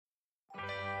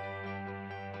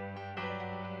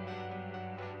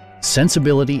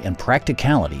Sensibility and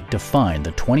practicality define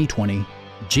the 2020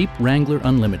 Jeep Wrangler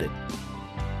Unlimited.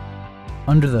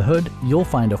 Under the hood, you'll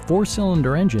find a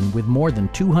 4-cylinder engine with more than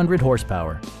 200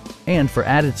 horsepower. And for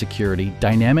added security,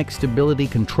 dynamic stability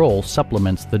control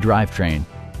supplements the drivetrain.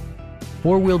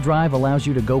 4-wheel drive allows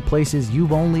you to go places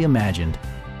you've only imagined.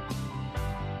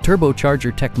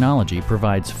 Turbocharger technology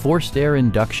provides forced air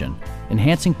induction,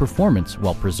 enhancing performance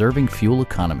while preserving fuel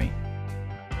economy.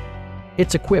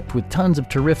 It's equipped with tons of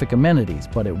terrific amenities,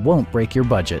 but it won't break your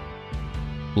budget.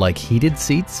 Like heated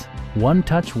seats,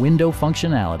 one-touch window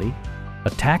functionality, a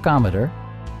tachometer,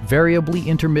 variably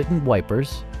intermittent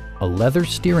wipers, a leather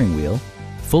steering wheel,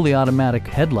 fully automatic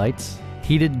headlights,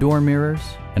 heated door mirrors,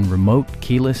 and remote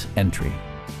keyless entry.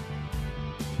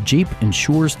 Jeep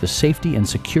ensures the safety and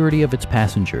security of its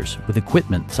passengers with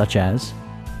equipment such as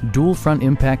dual front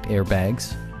impact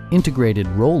airbags, integrated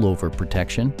rollover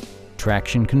protection,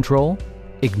 traction control,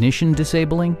 ignition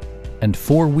disabling, and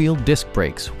 4-wheel disc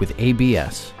brakes with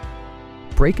ABS.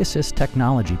 Brake assist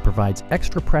technology provides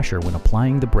extra pressure when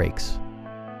applying the brakes.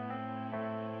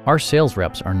 Our sales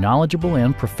reps are knowledgeable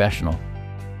and professional.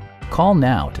 Call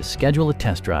now to schedule a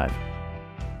test drive.